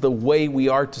 This is the way we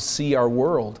are to see our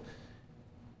world.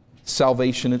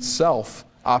 Salvation itself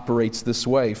operates this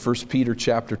way. 1 Peter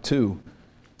chapter 2.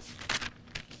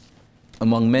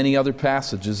 Among many other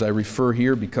passages I refer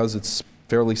here because it's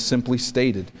fairly simply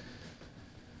stated.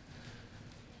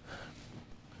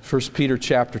 1 Peter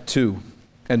chapter 2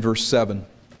 and verse 7.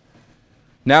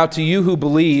 Now to you who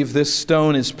believe, this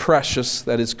stone is precious,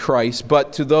 that is Christ.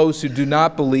 But to those who do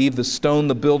not believe, the stone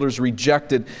the builders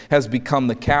rejected has become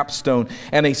the capstone,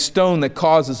 and a stone that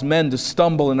causes men to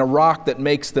stumble, and a rock that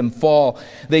makes them fall.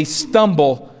 They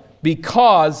stumble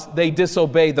because they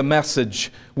disobey the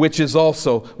message, which is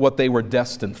also what they were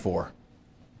destined for.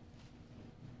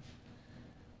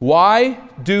 Why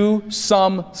do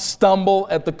some stumble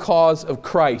at the cause of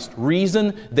Christ?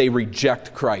 Reason: they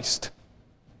reject Christ.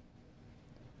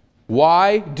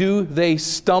 Why do they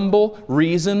stumble?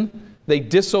 Reason: they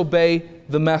disobey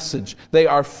the message. They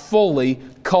are fully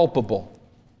culpable.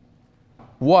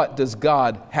 What does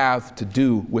God have to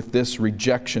do with this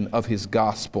rejection of His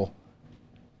gospel,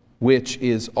 which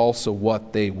is also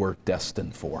what they were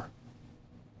destined for?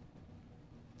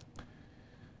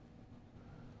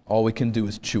 All we can do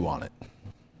is chew on it.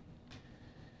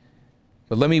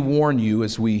 But let me warn you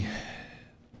as we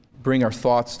bring our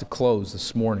thoughts to close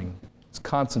this morning. Let's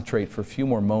concentrate for a few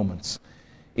more moments.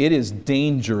 It is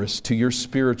dangerous to your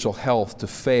spiritual health to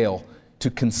fail to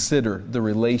consider the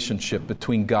relationship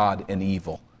between God and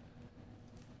evil.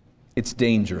 It's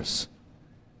dangerous.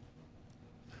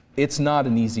 It's not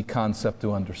an easy concept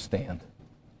to understand.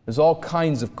 There's all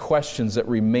kinds of questions that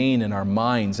remain in our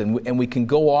minds, and we can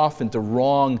go off into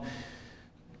wrong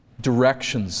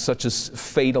directions, such as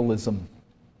fatalism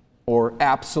or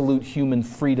absolute human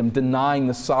freedom, denying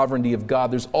the sovereignty of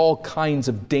God. There's all kinds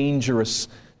of dangerous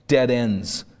dead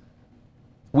ends.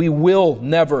 We will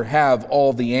never have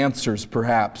all the answers,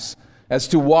 perhaps, as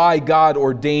to why God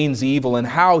ordains evil and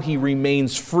how He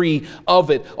remains free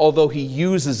of it, although He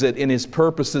uses it in His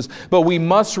purposes. But we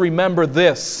must remember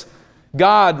this: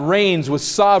 God reigns with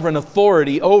sovereign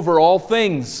authority over all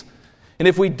things. And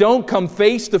if we don't come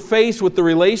face to face with the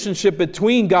relationship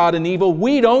between God and evil,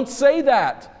 we don't say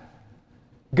that.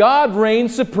 God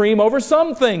reigns supreme over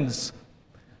some things.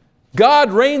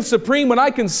 God reigns supreme when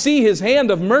I can see His hand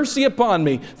of mercy upon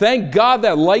me. Thank God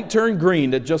that light turned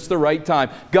green at just the right time.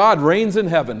 God reigns in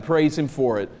heaven. Praise Him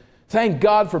for it. Thank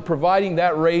God for providing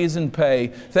that raise in pay.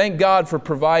 Thank God for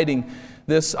providing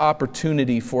this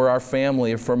opportunity for our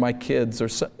family or for my kids.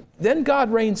 Then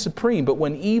God reigns supreme. But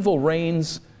when evil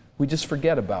reigns, we just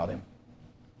forget about Him.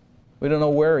 We don't know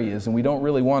where He is, and we don't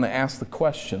really want to ask the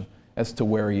question as to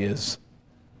where He is.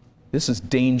 This is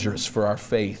dangerous for our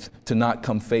faith, to not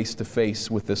come face to face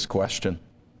with this question.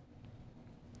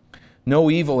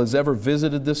 No evil has ever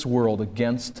visited this world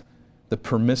against the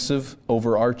permissive,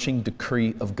 overarching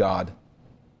decree of God.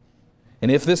 And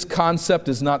if this concept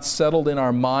is not settled in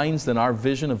our minds, then our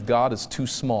vision of God is too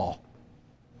small.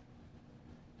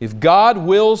 If God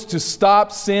wills to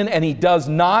stop sin and He does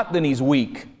not, then He's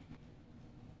weak.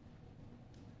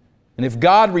 And if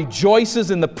God rejoices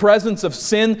in the presence of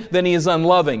sin, then He is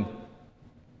unloving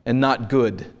and not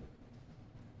good.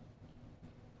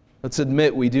 Let's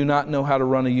admit we do not know how to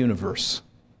run a universe,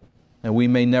 and we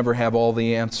may never have all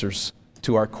the answers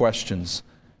to our questions.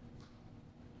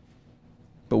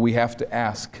 But we have to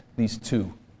ask these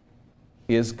two.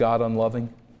 Is God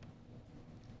unloving?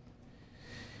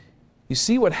 You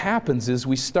see, what happens is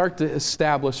we start to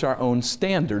establish our own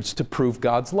standards to prove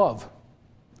God's love.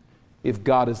 If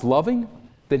God is loving,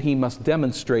 then He must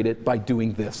demonstrate it by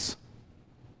doing this.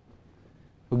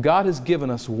 Well, God has given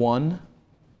us one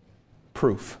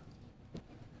proof.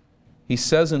 He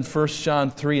says in 1 John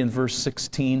 3 and verse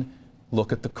 16,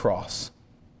 look at the cross.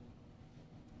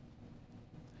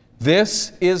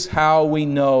 This is how we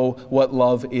know what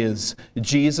love is.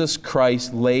 Jesus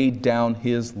Christ laid down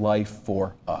His life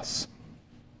for us.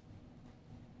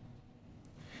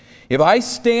 If I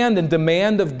stand and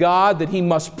demand of God that He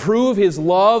must prove His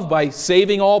love by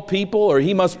saving all people, or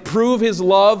He must prove His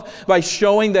love by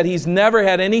showing that He's never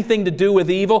had anything to do with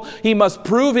evil, He must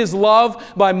prove His love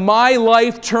by my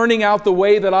life turning out the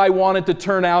way that I want it to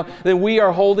turn out, then we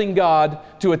are holding God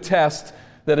to a test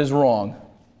that is wrong.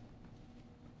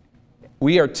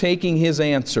 We are taking His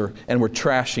answer and we're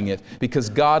trashing it, because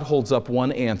God holds up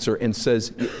one answer and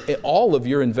says, all of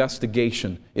your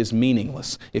investigation is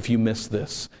meaningless if you miss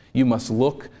this. You must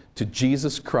look to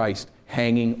Jesus Christ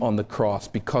hanging on the cross,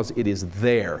 because it is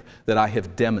there that I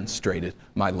have demonstrated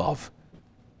my love.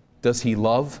 Does He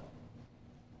love?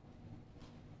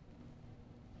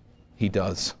 He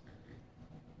does.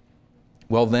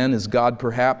 Well then, is God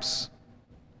perhaps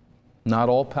not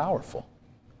all-powerful?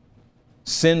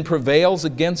 Sin prevails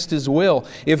against His will.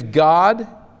 If God,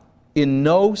 in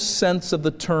no sense of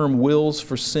the term, wills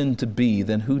for sin to be,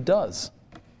 then who does?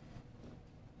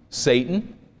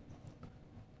 Satan?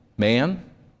 Man?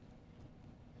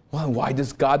 Well, why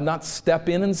does God not step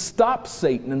in and stop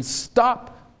Satan and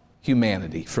stop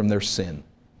humanity from their sin?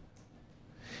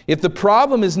 If the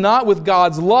problem is not with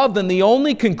God's love, then the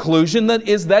only conclusion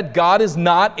is that God is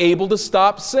not able to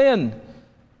stop sin.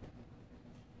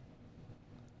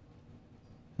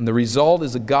 And the result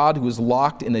is a God who is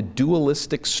locked in a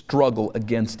dualistic struggle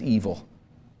against evil.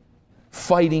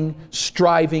 Fighting,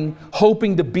 striving,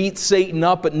 hoping to beat Satan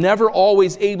up, but never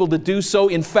always able to do so.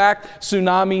 In fact,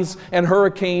 tsunamis and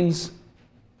hurricanes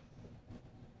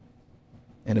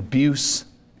and abuse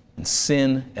and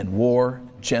sin and war,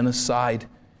 genocide,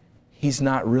 he's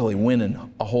not really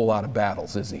winning a whole lot of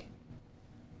battles, is he?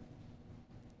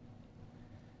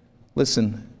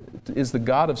 Listen, is the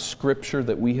God of Scripture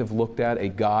that we have looked at a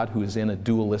God who is in a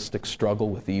dualistic struggle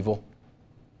with evil?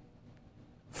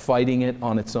 Fighting it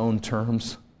on its own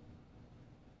terms?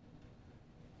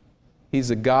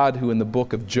 He's a God who in the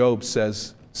book of Job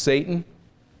says, Satan,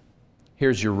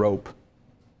 here's your rope,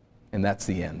 and that's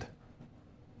the end.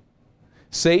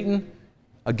 Satan,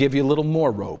 I'll give you a little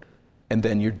more rope, and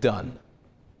then you're done.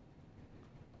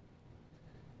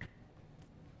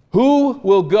 Who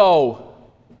will go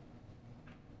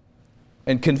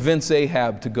and convince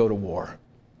Ahab to go to war?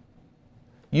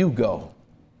 You go.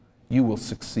 You will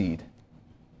succeed.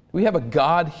 We have a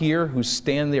God here who's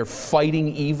standing there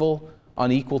fighting evil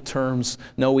on equal terms.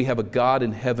 No, we have a God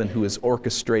in heaven who is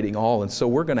orchestrating all. And so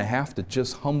we're going to have to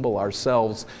just humble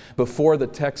ourselves before the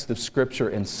text of Scripture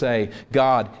and say,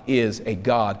 God is a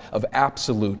God of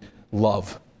absolute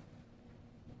love.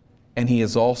 And He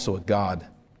is also a God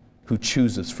who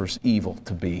chooses for evil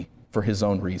to be for His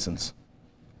own reasons.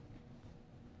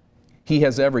 He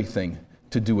has everything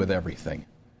to do with everything.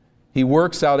 He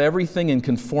works out everything in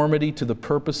conformity to the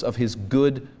purpose of His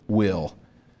good will.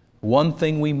 One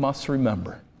thing we must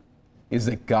remember is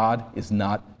that God is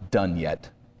not done yet.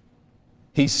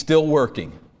 He's still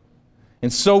working.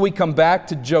 And so we come back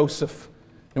to Joseph,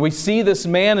 and we see this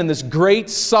man in this great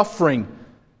suffering.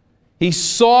 He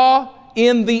saw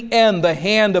in the end the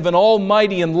hand of an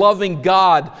almighty and loving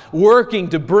God working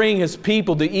to bring His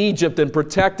people to Egypt and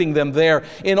protecting them there.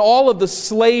 In all of the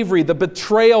slavery, the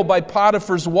betrayal by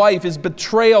Potiphar's wife, his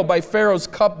betrayal by Pharaoh's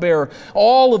cupbearer,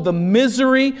 all of the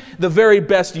misery, the very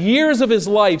best years of his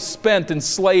life spent in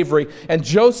slavery. And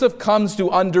Joseph comes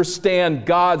to understand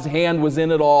God's hand was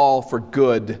in it all for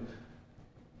good.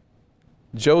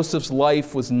 Joseph's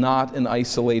life was not an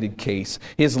isolated case.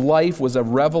 His life was a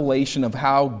revelation of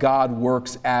how God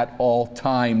works at all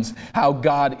times, how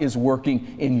God is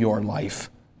working in your life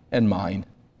and mine.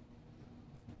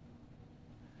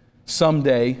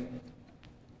 Someday,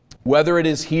 whether it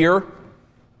is here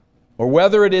or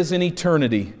whether it is in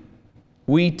eternity,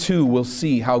 we too will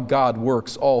see how God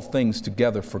works all things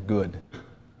together for good.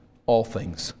 All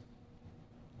things.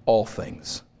 All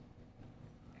things.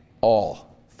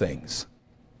 All things.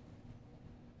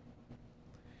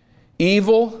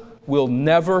 Evil will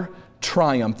never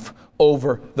triumph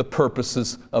over the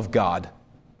purposes of God.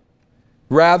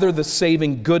 Rather, the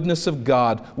saving goodness of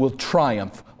God will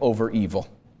triumph over evil.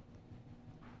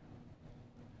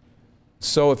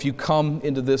 So if you come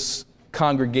into this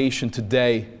congregation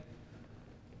today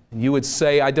and you would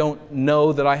say, I don't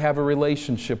know that I have a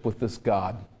relationship with this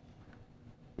God,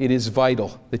 it is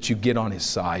vital that you get on His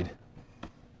side.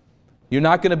 You're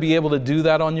not going to be able to do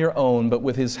that on your own, but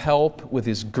with His help, with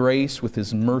His grace, with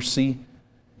His mercy,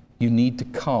 you need to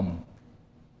come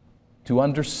to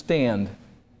understand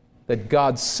that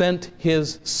God sent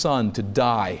His Son to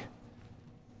die,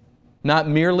 not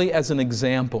merely as an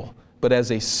example, but as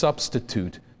a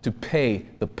substitute to pay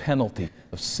the penalty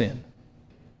of sin.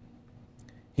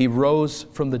 He rose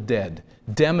from the dead,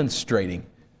 demonstrating,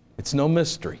 it's no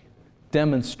mystery,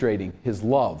 demonstrating His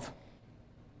love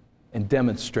and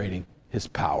demonstrating His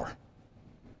power.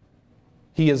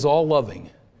 He is all loving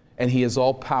and He is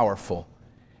all powerful,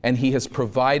 and He has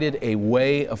provided a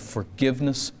way of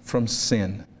forgiveness from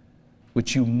sin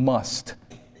which you must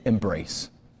embrace.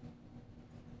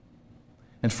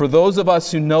 And for those of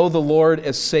us who know the Lord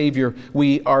as Savior,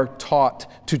 we are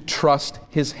taught to trust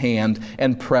His hand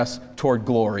and press toward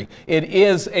glory. It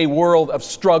is a world of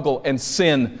struggle and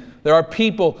sin. There are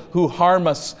people who harm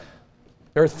us.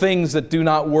 There are things that do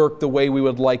not work the way we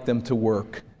would like them to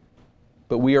work.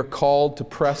 But we are called to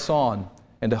press on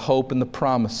and to hope in the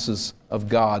promises of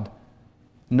God,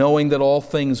 knowing that all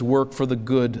things work for the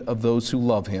good of those who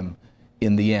love Him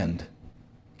in the end.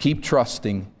 Keep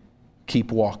trusting,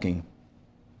 keep walking.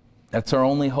 That's our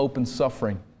only hope in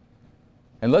suffering.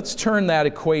 And let's turn that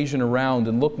equation around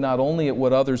and look not only at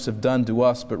what others have done to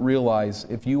us, but realize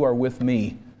if you are with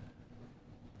me,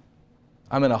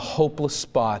 I'm in a hopeless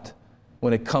spot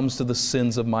when it comes to the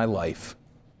sins of my life.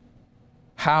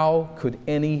 How could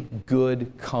any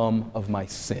good come of my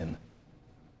sin?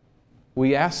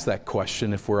 We ask that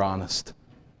question if we're honest,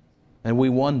 and we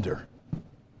wonder.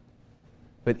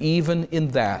 But even in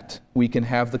that, we can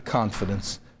have the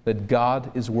confidence that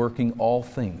God is working all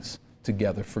things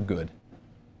together for good.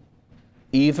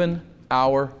 Even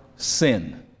our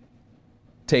sin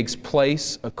takes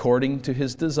place according to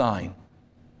His design.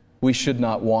 We should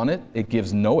not want it. It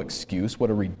gives no excuse. What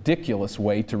a ridiculous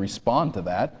way to respond to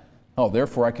that. Oh,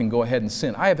 therefore I can go ahead and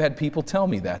sin. I have had people tell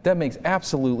me that. That makes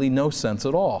absolutely no sense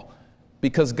at all.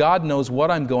 Because God knows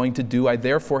what I'm going to do, I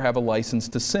therefore have a license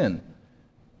to sin.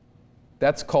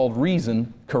 That's called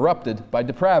reason corrupted by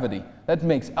depravity. That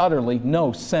makes utterly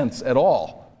no sense at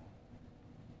all.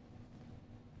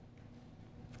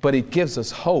 But it gives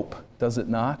us hope, does it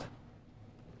not?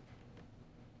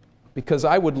 Because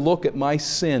I would look at my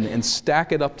sin and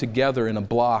stack it up together in a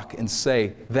block and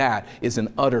say, that is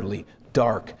an utterly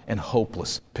dark and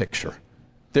hopeless picture.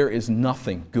 There is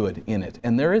nothing good in it,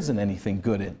 and there isn't anything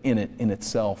good in it in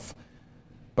itself.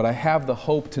 But I have the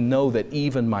hope to know that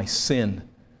even my sin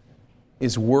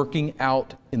is working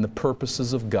out in the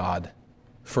purposes of God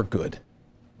for good.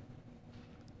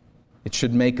 It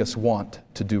should make us want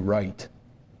to do right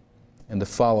and to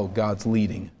follow God's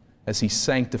leading as He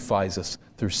sanctifies us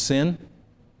through sin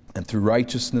and through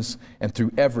righteousness and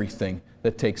through everything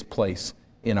that takes place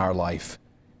in our life.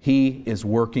 He is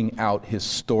working out His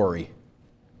story.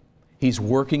 He's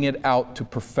working it out to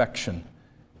perfection.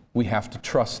 We have to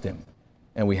trust Him,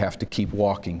 and we have to keep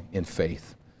walking in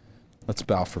faith. Let's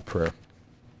bow for prayer.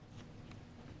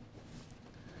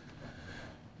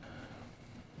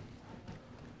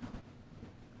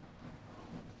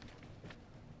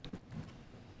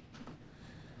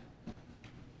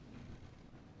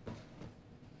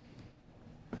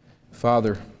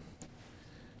 Father,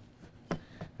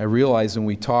 I realize when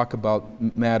we talk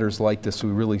about matters like this, we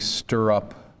really stir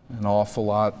up an awful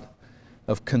lot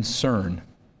of concern,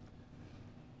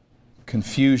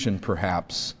 confusion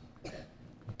perhaps,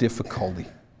 difficulty.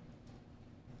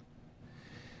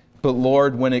 But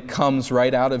Lord, when it comes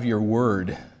right out of your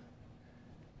word,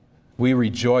 we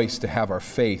rejoice to have our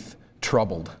faith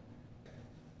troubled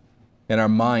and our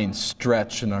minds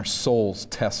stretched and our souls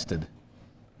tested.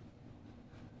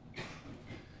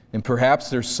 And perhaps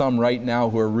there's some right now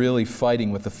who are really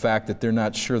fighting with the fact that they're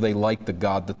not sure they like the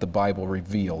God that the Bible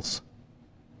reveals.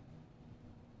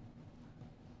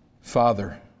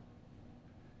 Father,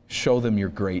 show them your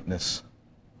greatness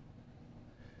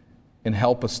and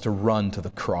help us to run to the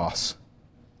cross.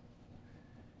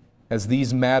 As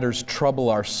these matters trouble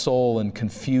our soul and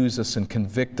confuse us and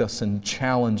convict us and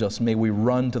challenge us, may we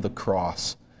run to the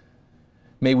cross.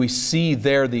 May we see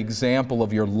there the example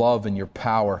of your love and your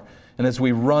power. And as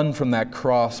we run from that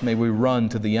cross, may we run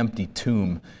to the empty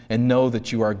tomb and know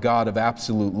that you are God of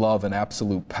absolute love and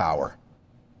absolute power.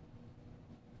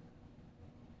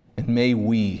 And may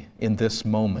we, in this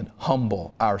moment,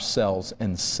 humble ourselves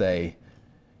and say,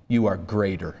 you are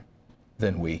greater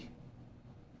than we.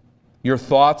 Your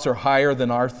thoughts are higher than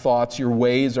our thoughts. Your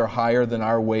ways are higher than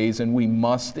our ways. And we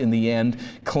must, in the end,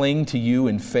 cling to you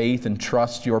in faith and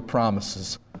trust your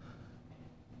promises.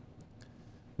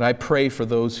 And I pray for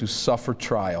those who suffer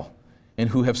trial and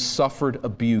who have suffered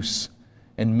abuse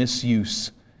and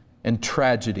misuse and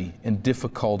tragedy and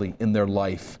difficulty in their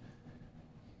life.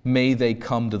 May they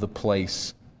come to the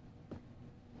place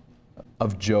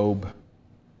of Job.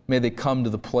 May they come to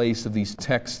the place of these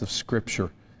texts of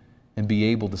Scripture and be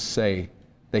able to say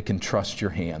they can trust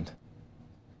your hand.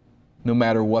 No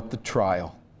matter what the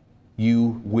trial,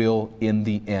 you will in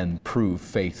the end prove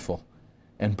faithful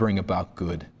and bring about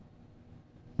good.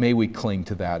 May we cling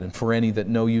to that. And for any that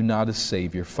know you not as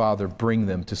Savior, Father, bring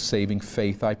them to saving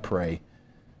faith, I pray,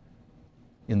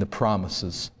 in the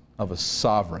promises of a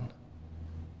sovereign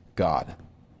God.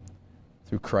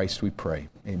 Through Christ we pray.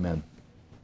 Amen.